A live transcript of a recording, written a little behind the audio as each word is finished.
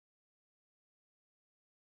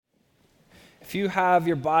If you have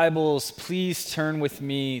your Bibles, please turn with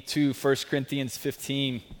me to 1 Corinthians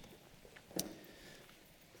 15.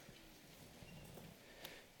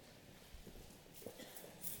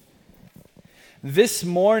 This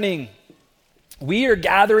morning, we are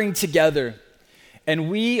gathering together and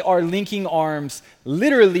we are linking arms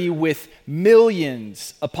literally with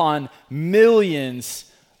millions upon millions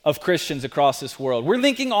of Christians across this world. We're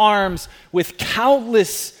linking arms with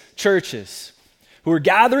countless churches who are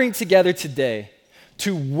gathering together today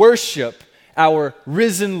to worship our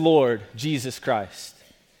risen Lord, Jesus Christ.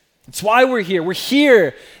 It's why we're here. We're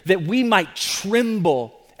here that we might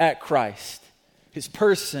tremble at Christ, his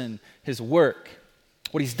person, his work,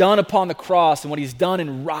 what he's done upon the cross and what he's done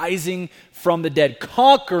in rising from the dead,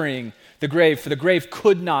 conquering the grave, for the grave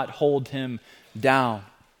could not hold him down.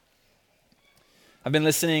 I've been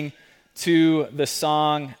listening to the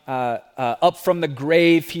song, Up From the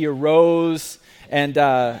Grave He Arose, and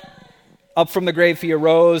up from the grave he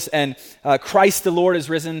arose, and Christ the Lord is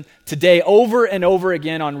risen today, over and over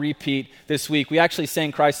again on repeat this week. We actually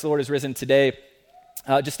sang Christ the Lord is risen today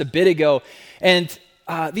just a bit ago. And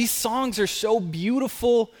these songs are so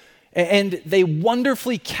beautiful, and they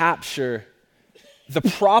wonderfully capture the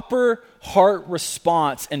proper heart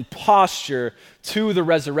response and posture to the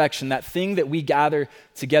resurrection, that thing that we gather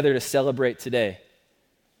together to celebrate today.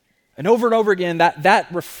 And over again,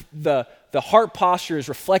 the heart posture is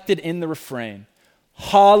reflected in the refrain.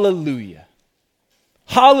 Hallelujah.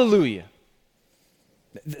 Hallelujah.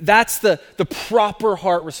 That's the proper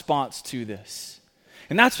heart response to this.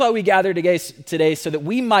 And that's why we gather today, so that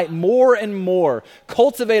we might more and more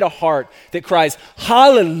cultivate a heart that cries,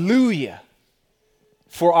 hallelujah,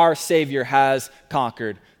 for our Savior has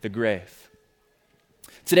conquered the grave.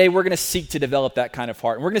 Today, we're going to seek to develop that kind of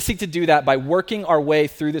heart. And we're going to seek to do that by working our way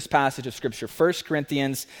through this passage of Scripture, 1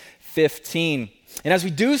 Corinthians 15. And as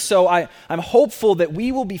we do so, I'm hopeful that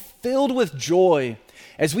we will be filled with joy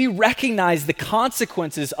as we recognize the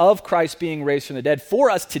consequences of Christ being raised from the dead for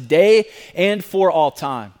us today and for all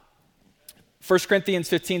time. 1 Corinthians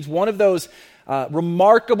 15 is one of those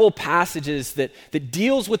remarkable passages that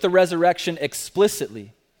deals with the resurrection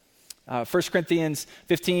explicitly. 1 Corinthians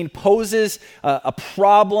 15 poses a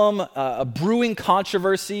problem, a brewing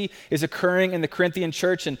controversy is occurring in the Corinthian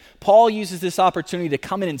church, and Paul uses this opportunity to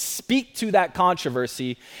come in and speak to that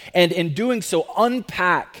controversy, and in doing so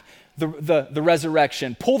unpack the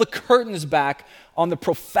resurrection, pull the curtains back on the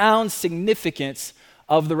profound significance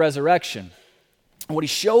of the resurrection. And what he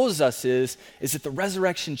shows us is that the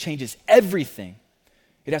resurrection changes everything.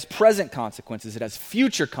 It has present consequences, it has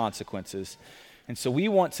future consequences. And so we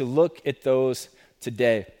want to look at those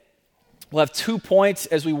today. We'll have 2 points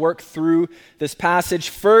as we work through this passage.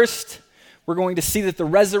 First, we're going to see that the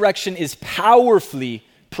resurrection is powerfully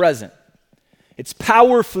present. It's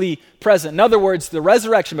powerfully present. In other words, the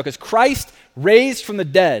resurrection, because Christ raised from the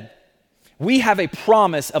dead, we have a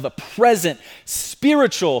promise of a present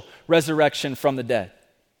spiritual resurrection from the dead.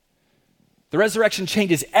 The resurrection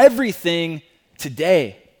changes everything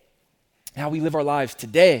today, how we live our lives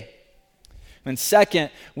today. And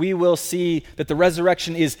second, we will see that the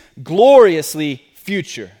resurrection is gloriously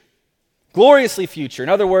future. Gloriously future. In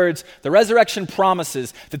other words, the resurrection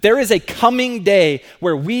promises that there is a coming day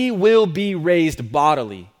where we will be raised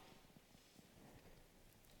bodily.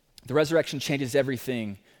 The resurrection changes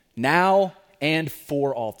everything now and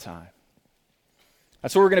for all time.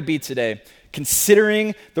 That's where we're going to be today,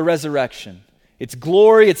 considering the resurrection, its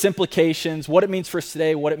glory, its implications, what it means for us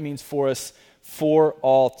today, what it means for us for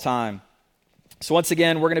all time. So once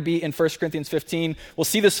again, we're going to be in 1 Corinthians 15. We'll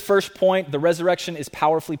see this first point, the resurrection is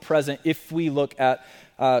powerfully present, if we look at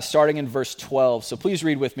starting in verse 12. So please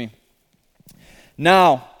read with me.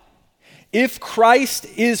 Now, if Christ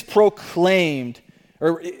is proclaimed,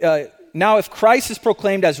 if Christ is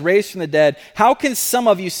proclaimed as raised from the dead, how can some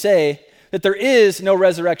of you say that there is no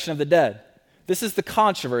resurrection of the dead? This is the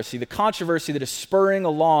controversy that is spurring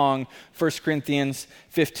along 1 Corinthians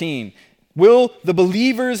 15. Will the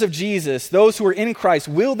believers of Jesus, those who are in Christ,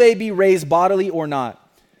 will they be raised bodily or not?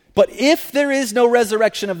 But if there is no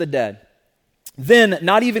resurrection of the dead, then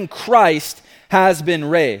not even Christ has been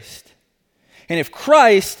raised. And if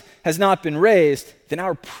Christ has not been raised, then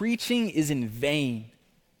our preaching is in vain,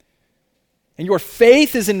 and your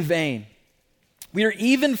faith is in vain. We are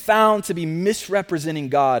even found to be misrepresenting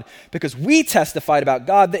God, because we testified about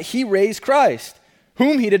God that he raised Christ,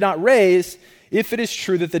 whom he did not raise, if it is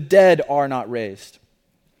true that the dead are not raised.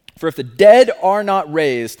 For if the dead are not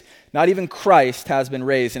raised, not even Christ has been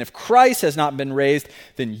raised. And if Christ has not been raised,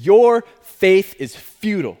 then your faith is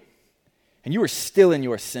futile, and you are still in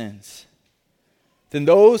your sins. Then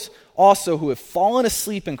those also who have fallen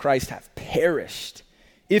asleep in Christ have perished.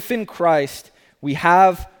 If in Christ we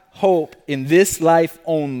have hope in this life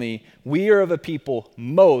only, we are of a people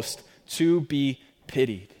most to be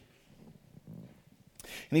pitied.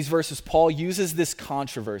 In these verses, Paul uses this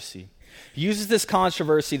controversy. He uses this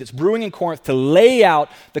controversy that's brewing in Corinth to lay out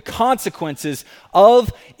the consequences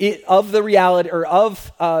of the reality, or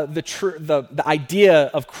of the idea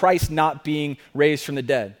of Christ not being raised from the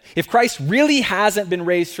dead. If Christ really hasn't been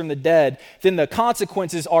raised from the dead, then the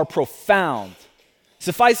consequences are profound.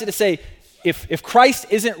 Suffice it to say, if Christ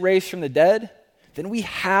isn't raised from the dead, then we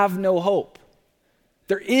have no hope.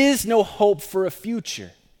 There is no hope for a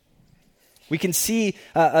future. We can see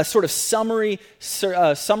a sort of summary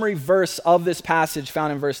verse of this passage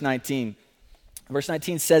found in verse 19. Verse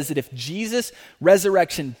 19 says that if Jesus'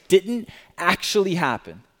 resurrection didn't actually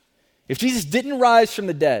happen, if Jesus didn't rise from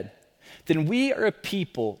the dead, then we are a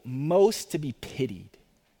people most to be pitied.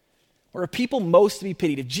 We're a people most to be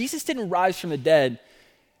pitied. If Jesus didn't rise from the dead,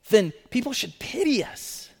 then people should pity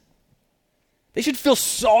us. They should feel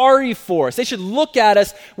sorry for us. They should look at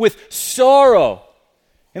us with sorrow.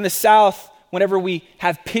 In the South, whenever we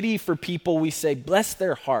have pity for people, we say, bless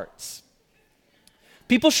their hearts.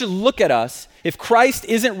 People should look at us, if Christ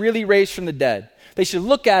isn't really raised from the dead, they should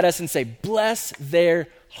look at us and say, bless their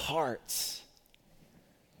hearts.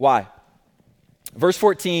 Why? Verse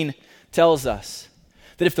 14 tells us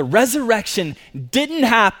that if the resurrection didn't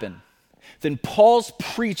happen, then Paul's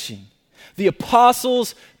preaching, the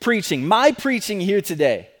apostles' preaching, my preaching here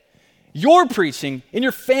today, your preaching in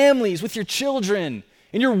your families, with your children,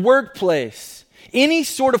 in your workplace, any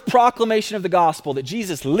sort of proclamation of the gospel that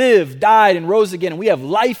Jesus lived, died, and rose again, and we have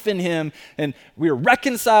life in him, and we are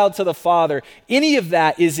reconciled to the Father, any of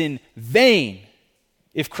that is in vain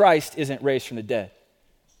if Christ isn't raised from the dead.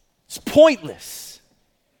 It's pointless.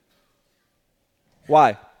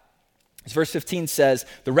 Why? As verse 15 says,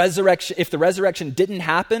 if the resurrection didn't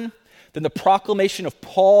happen, then the proclamation of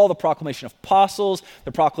Paul, the proclamation of apostles,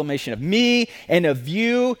 the proclamation of me and of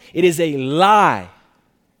you, it is a lie.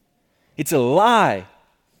 It's a lie.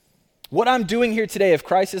 What I'm doing here today, if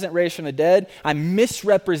Christ isn't raised from the dead, I'm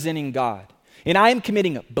misrepresenting God. And I am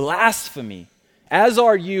committing blasphemy, as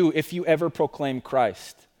are you if you ever proclaim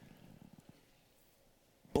Christ.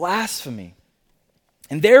 Blasphemy.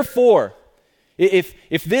 And therefore,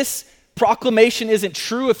 if this proclamation isn't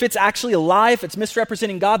true, if it's actually a lie, if it's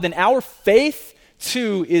misrepresenting God, then our faith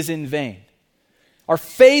too is in vain. Our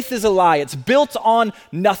faith is a lie. It's built on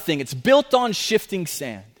nothing. It's built on shifting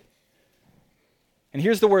sand. And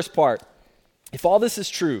here's the worst part. If all this is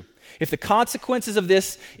true, if the consequences of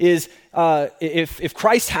this is, if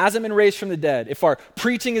Christ hasn't been raised from the dead, if our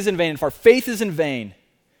preaching is in vain, if our faith is in vain,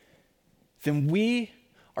 then we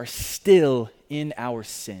are still in our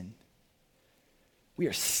sin. We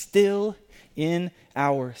are still in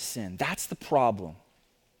our sin. That's the problem.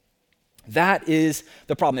 That is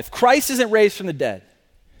the problem. If Christ isn't raised from the dead,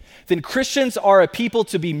 then Christians are a people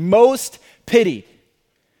to be most pitied.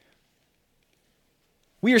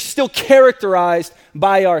 We are still characterized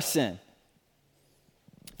by our sin.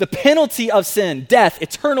 The penalty of sin, death,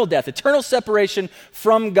 eternal separation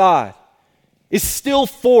from God, is still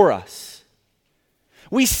for us.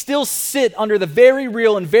 We still sit under the very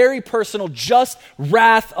real and very personal just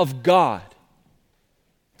wrath of God.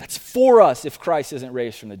 That's for us if Christ isn't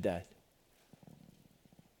raised from the dead.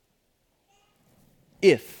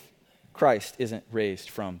 If Christ isn't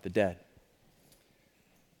raised from the dead.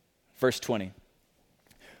 Verse 20.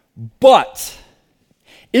 But,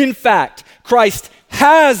 in fact, Christ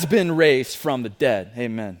has been raised from the dead.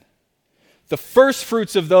 Amen. The first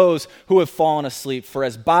fruits of those who have fallen asleep, for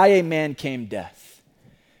as by a man came death,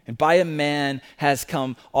 and by a man has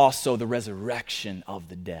come also the resurrection of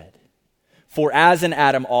the dead. For as in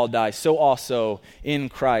Adam all die, so also in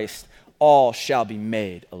Christ all shall be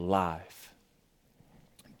made alive.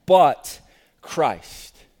 But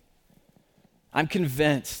Christ. I'm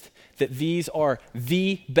convinced that these are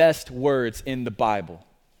the best words in the Bible.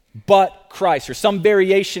 But Christ, or some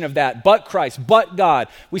variation of that, but Christ, but God.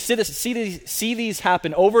 We see these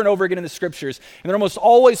happen over and over again in the scriptures, and they're almost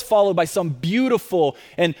always followed by some beautiful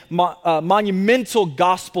and monumental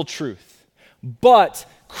gospel truth. But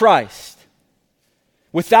Christ.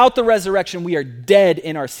 Without the resurrection, we are dead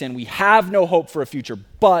in our sin. We have no hope for a future.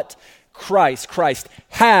 But Christ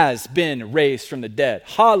has been raised from the dead.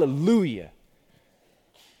 Hallelujah.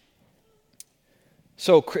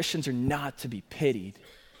 So Christians are not to be pitied.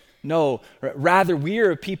 No, rather we are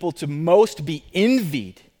a people to most be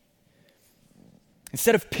envied.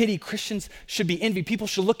 Instead of pity, Christians should be envied. People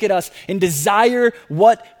should look at us and desire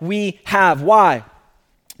what we have. Why?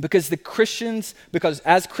 Because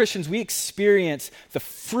as Christians, we experience the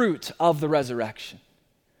fruit of the resurrection.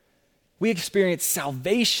 We experience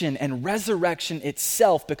salvation and resurrection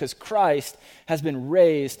itself because Christ has been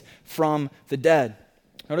raised from the dead.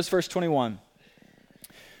 Notice verse 21.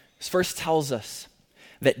 This verse tells us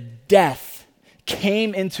that death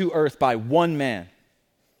came into earth by one man,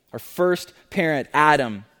 our first parent,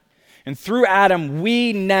 Adam. And through Adam,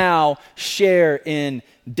 we now share in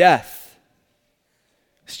death.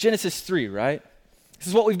 It's Genesis 3, right? This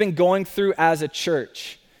is what we've been going through as a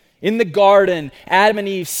church. In the garden, Adam and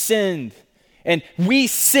Eve sinned, and we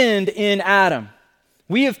sinned in Adam.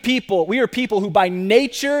 We are people who by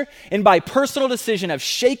nature and by personal decision have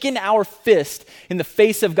shaken our fist in the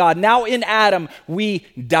face of God. Now in Adam, we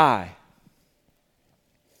die.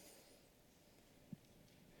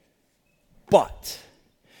 But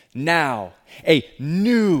now a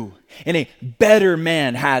new and a better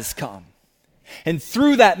man has come. And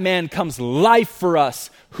through that man comes life for us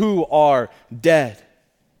who are dead.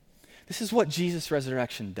 This is what Jesus'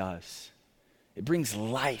 resurrection does. It brings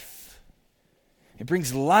life. It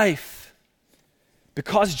brings life.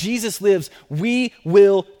 Because Jesus lives, we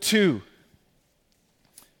will too.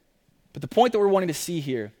 But the point that we're wanting to see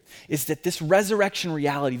here is that this resurrection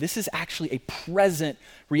reality, this is actually a present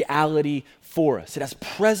reality for us. It has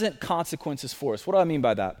present consequences for us. What do I mean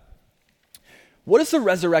by that? What does the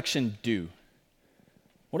resurrection do?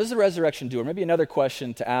 What does the resurrection do? Or maybe another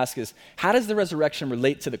question to ask is, how does the resurrection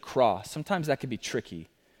relate to the cross? Sometimes that can be tricky.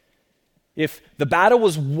 If the battle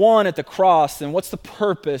was won at the cross, then what's the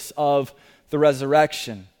purpose of the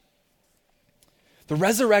resurrection? The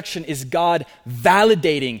resurrection is God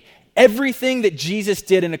validating everything that Jesus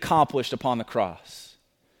did and accomplished upon the cross.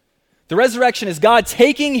 The resurrection is God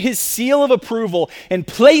taking his seal of approval and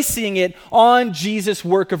placing it on Jesus'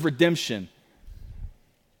 work of redemption.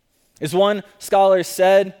 As one scholar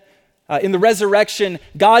said, in the resurrection,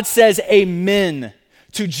 God says amen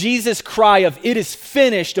to Jesus' cry of "it is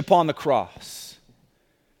finished" upon the cross.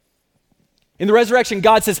 In the resurrection,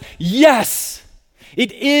 God says, yes,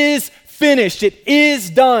 it is finished, it is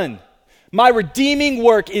done. My redeeming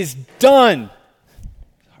work is done.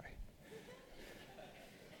 Sorry.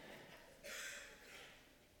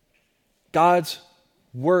 God's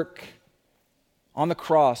work on the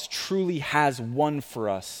cross truly has won for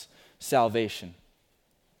us salvation.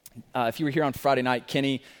 If you were here on Friday night,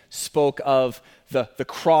 Kenny spoke of the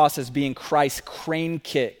cross as being Christ's crane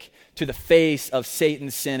kick to the face of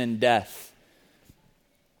Satan's sin and death.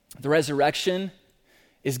 The resurrection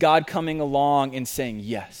is God coming along and saying,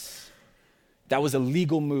 yes, that was a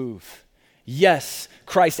legal move. Yes,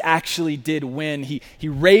 Christ actually did win. He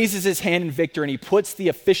raises his hand in victory and he puts the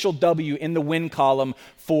official W in the win column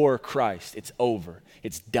for Christ. It's over.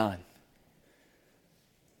 It's done.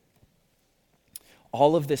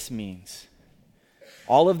 All of this means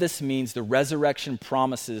the resurrection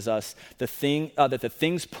promises us that the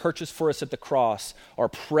things purchased for us at the cross are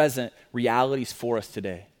present realities for us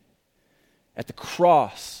today. At the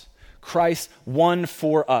cross, Christ won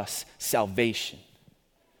for us salvation,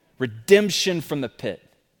 redemption from the pit,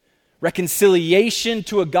 reconciliation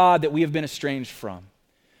to a God that we have been estranged from.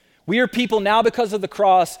 We are people now because of the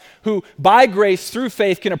cross who, by grace, through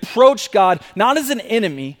faith, can approach God not as an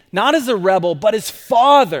enemy, not as a rebel, but as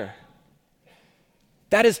Father.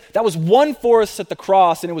 That was won for us at the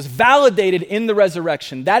cross, and it was validated in the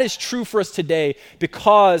resurrection. That is true for us today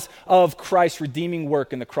because of Christ's redeeming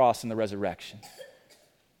work in the cross and the resurrection.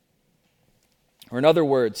 Or in other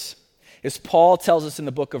words, as Paul tells us in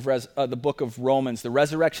the book of Romans, the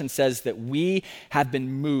resurrection says that we have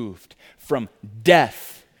been moved from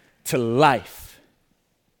death to life.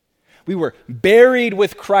 We were buried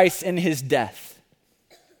with Christ in his death,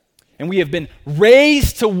 and we have been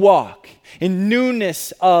raised to walk in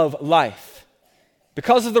newness of life.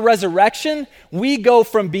 Because of the resurrection, we go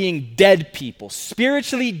from being dead people,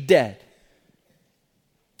 spiritually dead,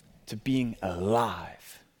 to being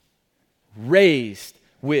alive, raised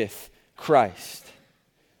with Christ.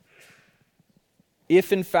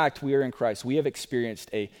 If in fact we are in Christ, we have experienced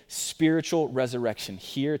a spiritual resurrection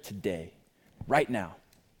here today, right now.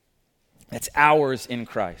 That's ours in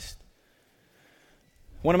Christ.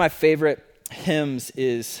 One of my favorite hymns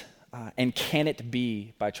is "And Can It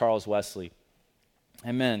Be" by Charles Wesley.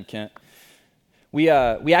 Amen, Kent. We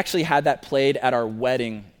actually had that played at our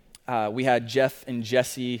wedding. We had Jeff and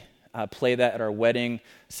Jesse play that at our wedding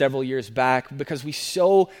several years back because we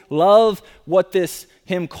so love what this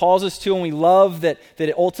hymn calls us to, and we love that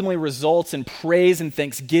it ultimately results in praise and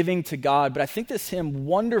thanksgiving to God. But I think this hymn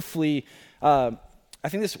wonderfully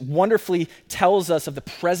tells us of the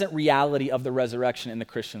present reality of the resurrection in the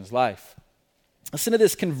Christian's life. Listen to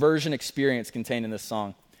this conversion experience contained in this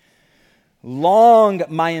song. Long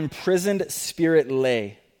my imprisoned spirit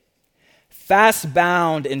lay, fast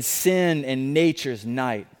bound in sin and nature's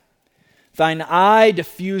night. Thine eye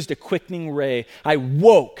diffused a quickening ray. I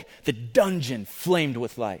woke, the dungeon flamed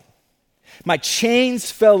with light. My chains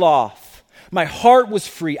fell off, my heart was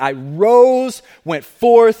free. I rose, went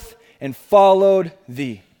forth, and followed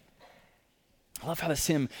thee. I love how this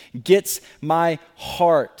hymn gets my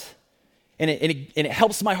heart, and it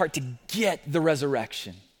helps my heart to get the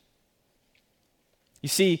resurrection. You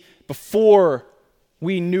see, before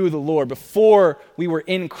we knew the Lord, before we were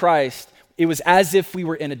in Christ, it was as if we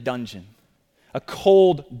were in a dungeon, a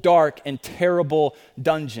cold, dark, and terrible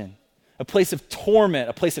dungeon, a place of torment,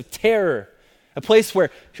 a place of terror, a place where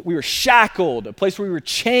we were shackled, a place where we were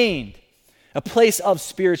chained, a place of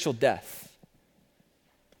spiritual death.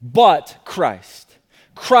 But Christ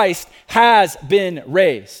has been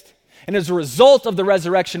raised. And as a result of the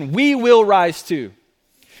resurrection, we will rise too.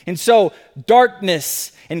 And so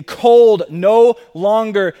darkness and cold no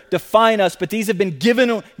longer define us, but these have been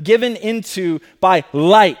given into by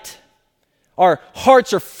light. Our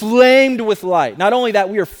hearts are flamed with light. Not only that,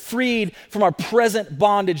 we are freed from our present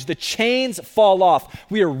bondage. The chains fall off.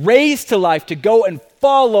 We are raised to life to go and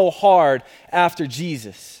follow hard after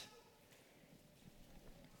Jesus.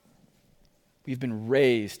 We've been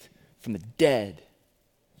raised from the dead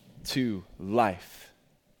to life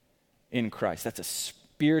in Christ. That's a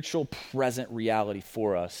spiritual present reality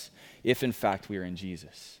for us if in fact we are in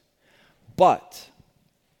Jesus. But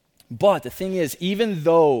the thing is, even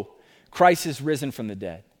though Christ is risen from the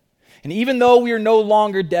dead, and even though we are no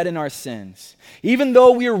longer dead in our sins, even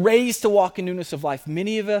though we are raised to walk in newness of life,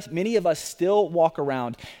 many of us still walk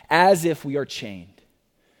around as if we are chained,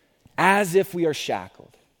 as if we are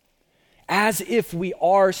shackled, as if we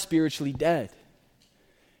are spiritually dead.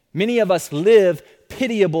 Many of us live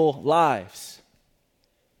pitiable lives.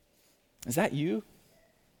 Is that you?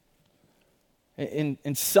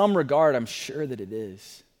 In some regard, I'm sure that it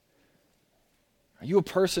is. Are you a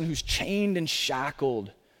person who's chained and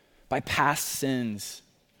shackled by past sins?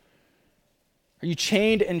 Are you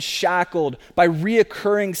chained and shackled by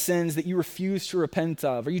reoccurring sins that you refuse to repent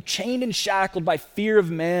of? Are you chained and shackled by fear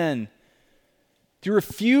of man? Do you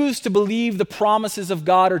refuse to believe the promises of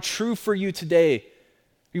God are true for you today?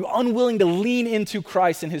 Are you unwilling to lean into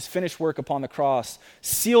Christ and his finished work upon the cross,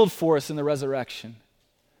 sealed for us in the resurrection?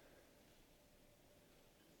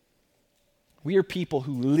 We are people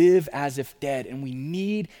who live as if dead, and we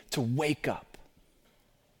need to wake up.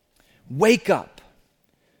 Wake up.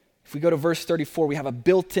 If we go to verse 34, we have a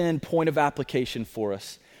built-in point of application for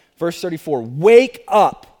us. Verse 34, wake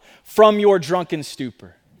up from your drunken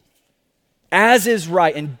stupor, as is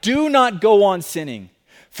right, and do not go on sinning,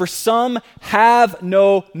 for some have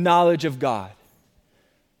no knowledge of God.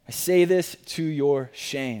 I say this to your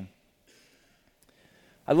shame.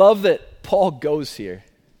 I love that Paul goes here.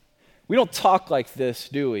 We don't talk like this,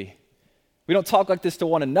 do we? We don't talk like this to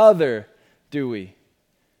one another, do we?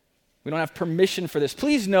 We don't have permission for this.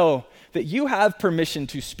 Please know that you have permission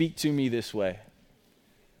to speak to me this way.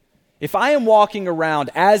 If I am walking around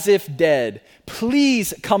as if dead,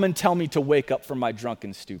 please come and tell me to wake up from my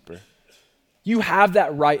drunken stupor. You have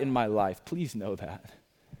that right in my life. Please know that.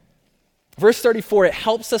 Verse 34, it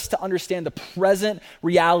helps us to understand the present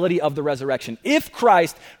reality of the resurrection. If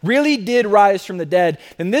Christ really did rise from the dead,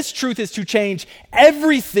 then this truth is to change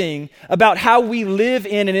everything about how we live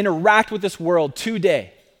in and interact with this world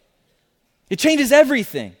today. It changes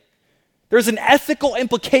everything. There's an ethical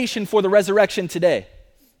implication for the resurrection today.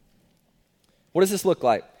 What does this look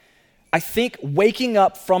like? I think waking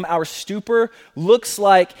up from our stupor looks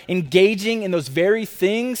like engaging in those very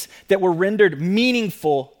things that were rendered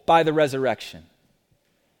meaningful by the resurrection.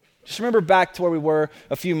 Just remember back to where we were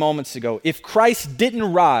a few moments ago. If Christ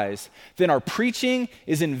didn't rise, then our preaching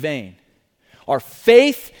is in vain. Our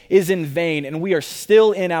faith is in vain, and we are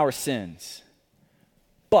still in our sins.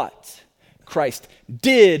 But Christ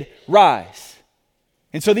did rise.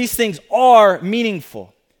 And so these things are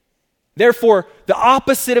meaningful. Therefore, the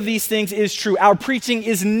opposite of these things is true. Our preaching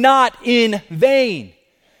is not in vain.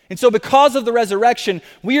 And so because of the resurrection,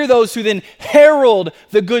 we are those who then herald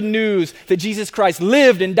the good news that Jesus Christ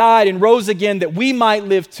lived and died and rose again that we might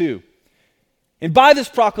live too. And by this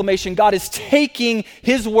proclamation, God is taking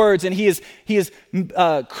his words and he is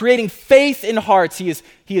creating faith in hearts. He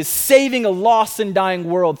is saving a lost and dying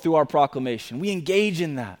world through our proclamation. We engage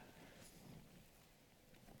in that.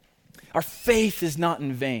 Our faith is not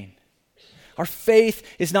in vain. Our faith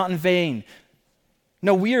is not in vain.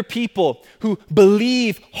 No, we are people who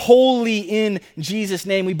believe wholly in Jesus'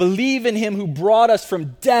 name. We believe in him who brought us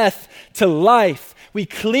from death to life. We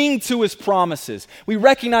cling to his promises. We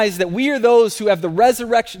recognize that we are those who have the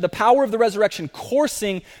resurrection, the power of the resurrection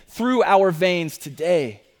coursing through our veins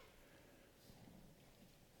today.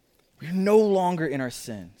 We're no longer in our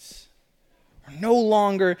sins. We're no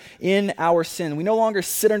longer in our sin. We no longer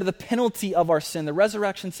sit under the penalty of our sin. The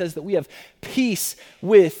resurrection says that we have peace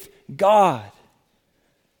with God.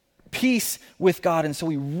 Peace with God, and so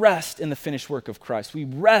we rest in the finished work of Christ. We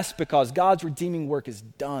rest because God's redeeming work is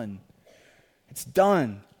done. It's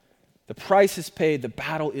done. The price is paid. The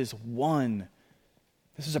battle is won.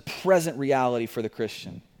 This is a present reality for the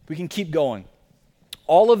Christian. We can keep going.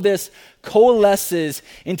 All of this coalesces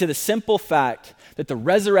into the simple fact that the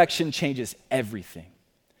resurrection changes everything.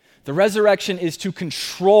 The resurrection is to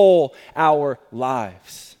control our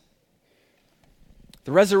lives.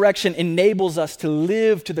 The resurrection enables us to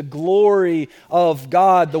live to the glory of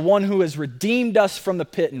God, the one who has redeemed us from the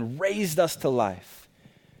pit and raised us to life.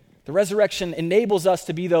 The resurrection enables us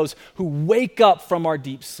to be those who wake up from our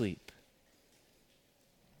deep sleep.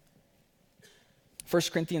 1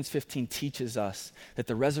 Corinthians 15 teaches us that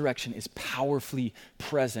the resurrection is powerfully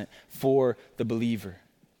present for the believer.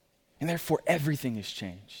 And therefore, everything is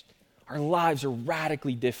changed. Our lives are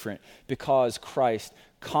radically different because Christ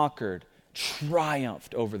conquered,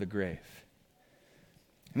 triumphed over the grave.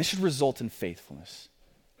 And this should result in faithfulness.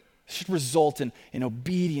 This should result in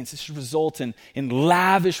obedience. This should result in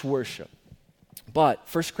lavish worship. But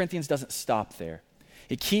 1 Corinthians doesn't stop there.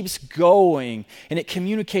 It keeps going, and it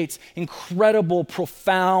communicates incredible,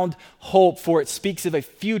 profound hope, for it speaks of a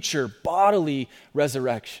future bodily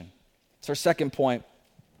resurrection. It's our second point.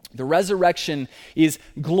 The resurrection is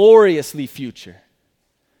gloriously future.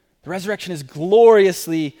 The resurrection is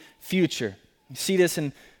gloriously future. You see this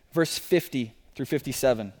in verse 50 through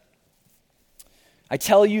 57. I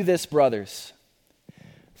tell you this, brothers,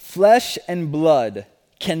 flesh and blood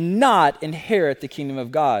cannot inherit the kingdom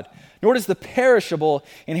of God, nor does the perishable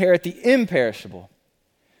inherit the imperishable.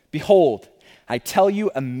 Behold, I tell you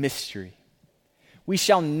a mystery. We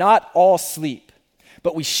shall not all sleep,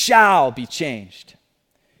 but we shall be changed.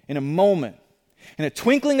 In a moment, in a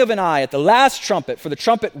twinkling of an eye, at the last trumpet, for the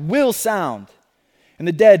trumpet will sound, and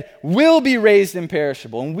the dead will be raised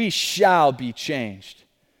imperishable, and we shall be changed.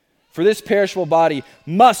 For this perishable body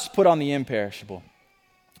must put on the imperishable,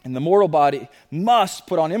 and the mortal body must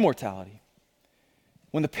put on immortality.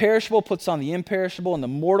 When the perishable puts on the imperishable, and the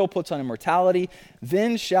mortal puts on immortality,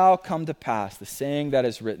 then shall come to pass the saying that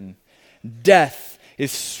is written, death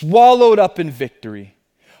is swallowed up in victory.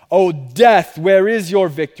 O death, where is your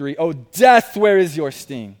victory? O death, where is your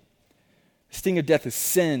sting? The sting of death is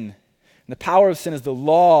sin, and the power of sin is the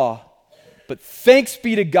law. But thanks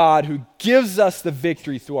be to God who gives us the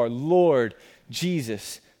victory through our Lord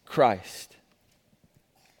Jesus Christ.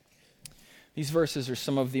 These verses are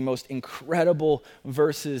some of the most incredible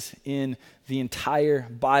verses in the entire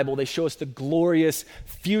Bible. They show us the glorious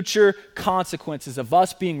future consequences of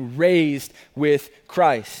us being raised with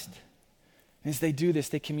Christ. As they do this,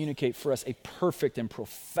 they communicate for us a perfect and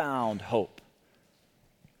profound hope.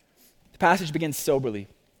 The passage begins soberly.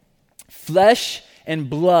 Flesh and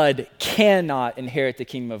blood cannot inherit the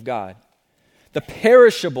kingdom of God. The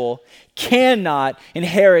perishable cannot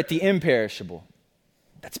inherit the imperishable.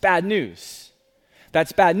 That's bad news.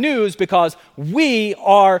 That's bad news because we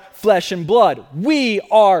are flesh and blood. We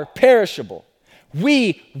are perishable.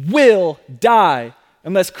 We will die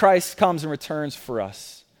unless Christ comes and returns for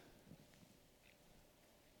us.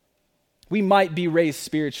 We might be raised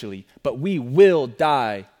spiritually, but we will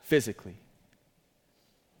die physically.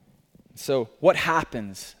 So what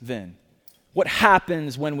happens then? What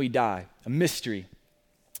happens when we die? A mystery.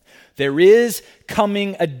 There is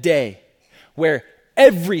coming a day where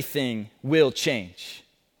everything will change.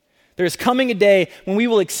 There's coming a day when we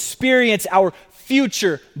will experience our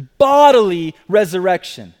future bodily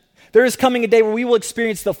resurrection. There is coming a day where we will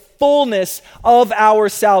experience the fullness of our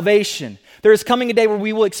salvation. There is coming a day where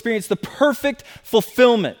we will experience the perfect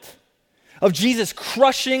fulfillment of Jesus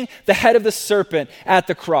crushing the head of the serpent at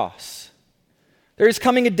the cross. There is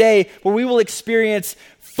coming a day where we will experience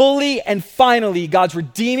fully and finally God's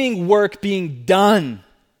redeeming work being done.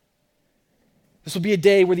 This will be a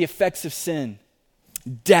day where the effects of sin,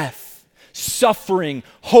 death, suffering,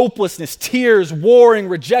 hopelessness, tears, warring,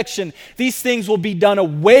 rejection, these things will be done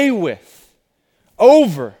away with,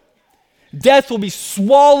 over. Death will be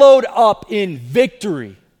swallowed up in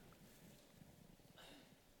victory.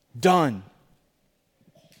 Done.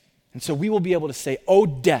 And so we will be able to say, "O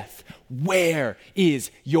death, where is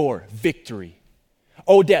your victory?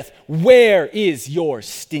 O death, where is your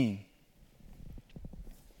sting?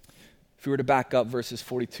 If we were to back up verses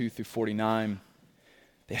 42 through 49,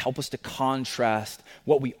 they help us to contrast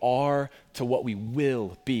what we are to what we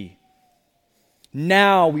will be.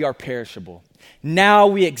 Now we are perishable. Now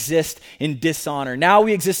we exist in dishonor. Now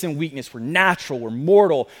we exist in weakness. We're natural. We're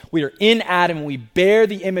mortal. We are in Adam, and we bear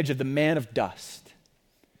the image of the man of dust.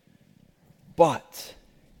 But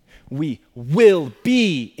we will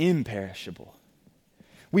be imperishable.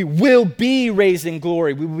 We will be raised in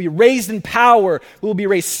glory. We will be raised in power. We will be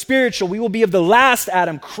raised spiritual. We will be of the last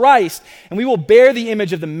Adam, Christ, and we will bear the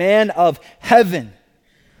image of the man of heaven.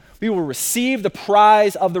 We will receive the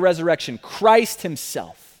prize of the resurrection, Christ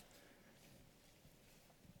himself.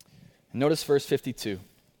 Notice verse 52.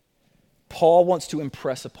 Paul wants to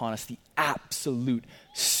impress upon us the absolute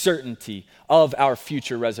certainty of our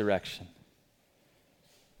future resurrection.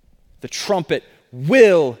 The trumpet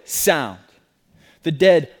will sound. The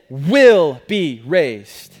dead will be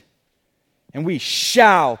raised. And we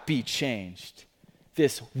shall be changed.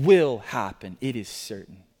 This will happen. It is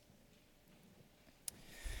certain.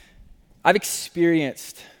 I've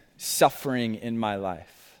experienced suffering in my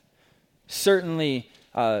life. Certainly,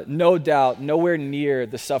 no doubt, nowhere near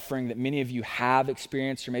the suffering that many of you have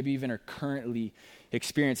experienced or maybe even are currently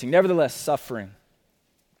experiencing. Nevertheless, suffering.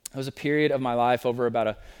 There was a period of my life over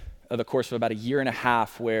the course of about a year and a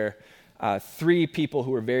half where 3 people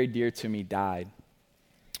who were very dear to me died.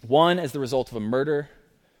 One as the result of a murder,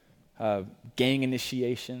 gang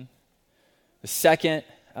initiation. The second,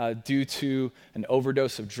 due to an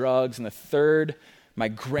overdose of drugs. And the third, my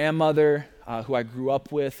grandmother, who I grew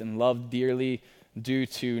up with and loved dearly, due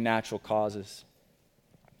to natural causes.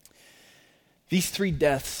 These 3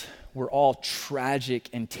 deaths were all tragic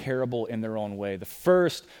and terrible in their own way. The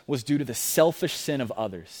first was due to the selfish sin of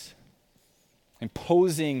others,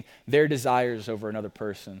 imposing their desires over another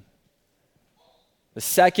person. The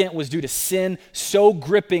second was due to sin so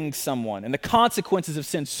gripping someone, and the consequences of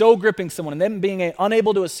sin so gripping someone, and them being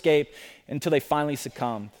unable to escape until they finally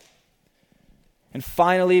succumbed. And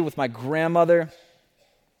finally, with my grandmother,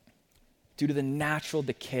 due to the natural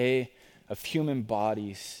decay of human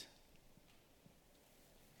bodies.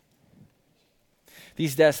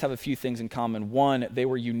 These deaths have a few things in common. One, they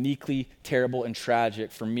were uniquely terrible and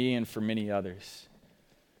tragic for me and for many others.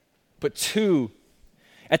 But 2,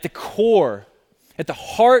 at the core, at the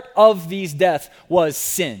heart of these deaths was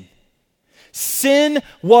sin. Sin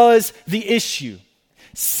was the issue.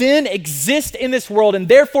 Sin exists in this world, and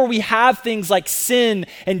therefore we have things like sin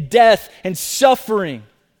and death and suffering.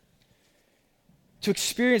 To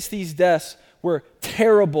experience these deaths were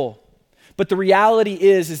terrible. But the reality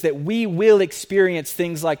is that we will experience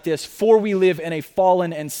things like this, for we live in a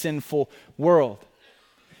fallen and sinful world.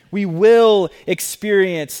 We will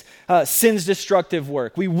experience sin's destructive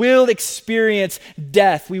work. We will experience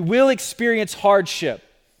death. We will experience hardship.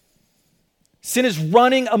 Sin is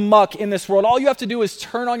running amok in this world. All you have to do is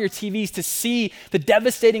turn on your TVs to see the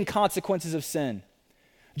devastating consequences of sin.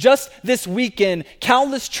 Just this weekend,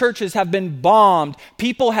 countless churches have been bombed.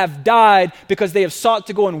 People have died because they have sought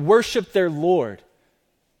to go and worship their Lord.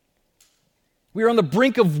 We are on the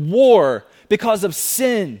brink of war because of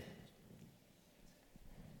sin.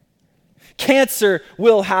 Cancer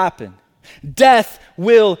will happen. Death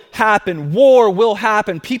will happen. War will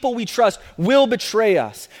happen. People we trust will betray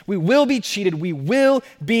us. We will be cheated. We will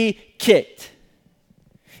be kicked.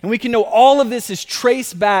 And we can know all of this is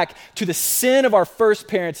traced back to the sin of our first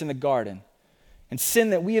parents in the garden, and sin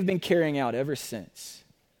that we have been carrying out ever since.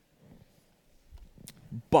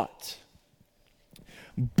 But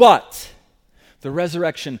the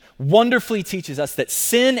resurrection wonderfully teaches us that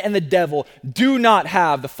sin and the devil do not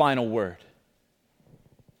have the final word.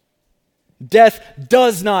 Death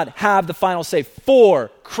does not have the final say, for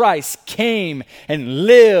Christ came and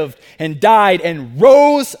lived and died and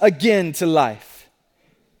rose again to life.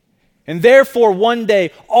 And therefore, one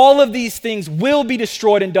day, all of these things will be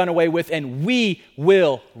destroyed and done away with, and we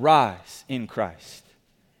will rise in Christ.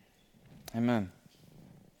 Amen.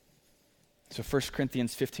 So 1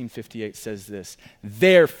 Corinthians 15:58 says this,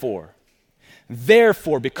 Therefore,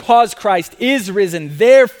 because Christ is risen,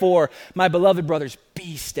 therefore, my beloved brothers,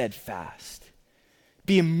 be steadfast.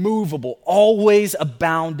 Be immovable, always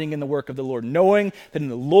abounding in the work of the Lord, knowing that in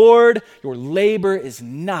the Lord your labor is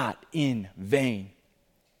not in vain.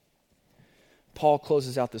 Paul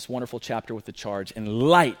closes out this wonderful chapter with the charge, in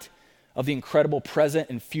light of the incredible present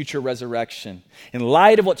and future resurrection, in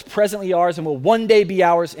light of what's presently ours and will one day be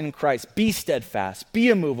ours in Christ, be steadfast, be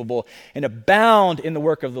immovable, and abound in the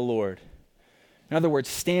work of the Lord. In other words,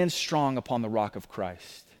 stand strong upon the rock of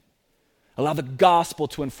Christ. Allow the gospel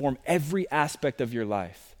to inform every aspect of your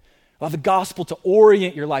life. Allow the gospel to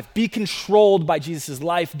orient your life. Be controlled by Jesus'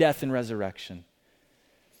 life, death, and resurrection.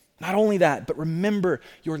 Not only that, but remember,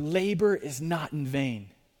 your labor is not in vain.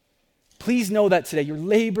 Please know that today. Your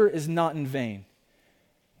labor is not in vain.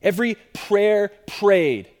 Every prayer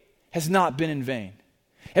prayed has not been in vain.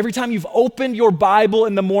 Every time you've opened your Bible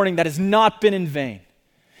in the morning, that has not been in vain.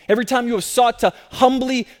 Every time you have sought to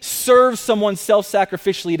humbly serve someone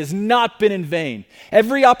self-sacrificially, it has not been in vain.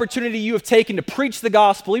 Every opportunity you have taken to preach the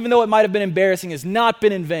gospel, even though it might have been embarrassing, has not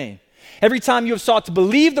been in vain. Every time you have sought to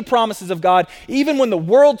believe the promises of God, even when the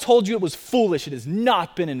world told you it was foolish, it has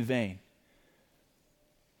not been in vain.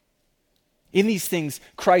 In these things,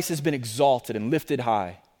 Christ has been exalted and lifted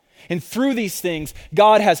high. And through these things,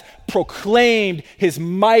 God has proclaimed his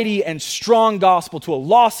mighty and strong gospel to a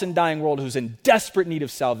lost and dying world who's in desperate need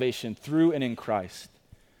of salvation through and in Christ.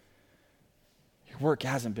 Your work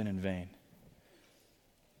hasn't been in vain.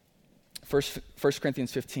 1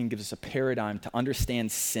 Corinthians 15 gives us a paradigm to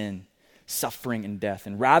understand sin, suffering, and death.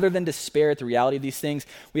 And rather than despair at the reality of these things,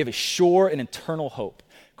 we have a sure and eternal hope.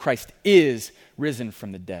 Christ is risen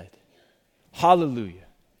from the dead. Hallelujah.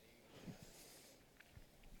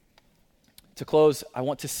 To close, I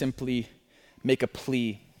want to simply make a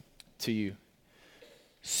plea to you.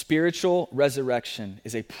 Spiritual resurrection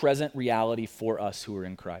is a present reality for us who are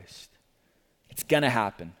in Christ. It's going to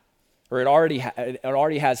happen, or it already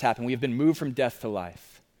has happened. We have been moved from death to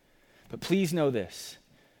life. But please know this.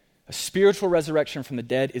 A spiritual resurrection from the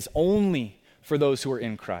dead is only for those who are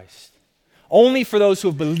in Christ. Only for those who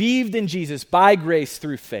have believed in Jesus by grace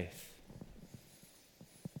through faith.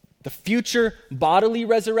 The future bodily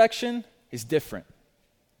resurrection is different.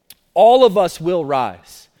 All of us will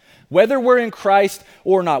rise. Whether we're in Christ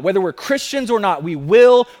or not, whether we're Christians or not, we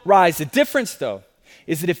will rise. The difference, though,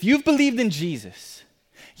 is that if you've believed in Jesus,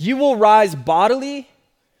 you will rise bodily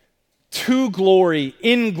to glory,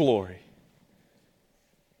 in glory.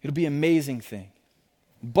 It'll be an amazing thing.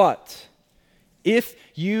 But if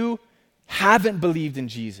you haven't believed in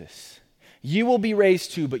Jesus, you will be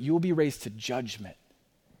raised too, but you will be raised to judgment.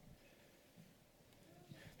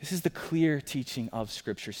 This is the clear teaching of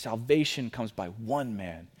Scripture. Salvation comes by one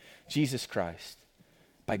man, Jesus Christ,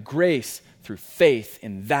 by grace through faith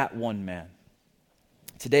in that one man.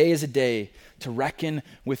 Today is a day to reckon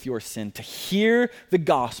with your sin, to hear the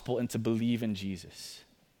gospel, and to believe in Jesus.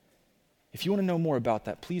 If you want to know more about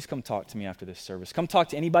that, please come talk to me after this service. Come talk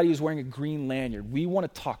to anybody who's wearing a green lanyard. We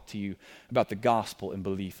want to talk to you about the gospel and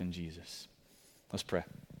belief in Jesus. Let's pray.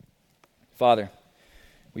 Father,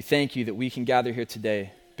 we thank you that we can gather here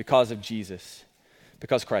today because of Jesus,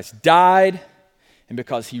 because Christ died, and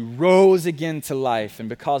because he rose again to life. And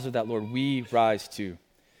because of that, Lord, we rise too.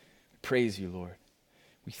 Praise you, Lord.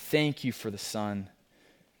 We thank you for the Son.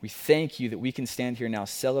 We thank you that we can stand here now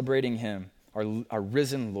celebrating him, our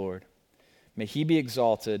risen Lord. May he be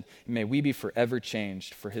exalted, and may we be forever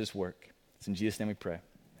changed for his work. It's in Jesus' name we pray.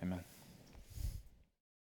 Amen.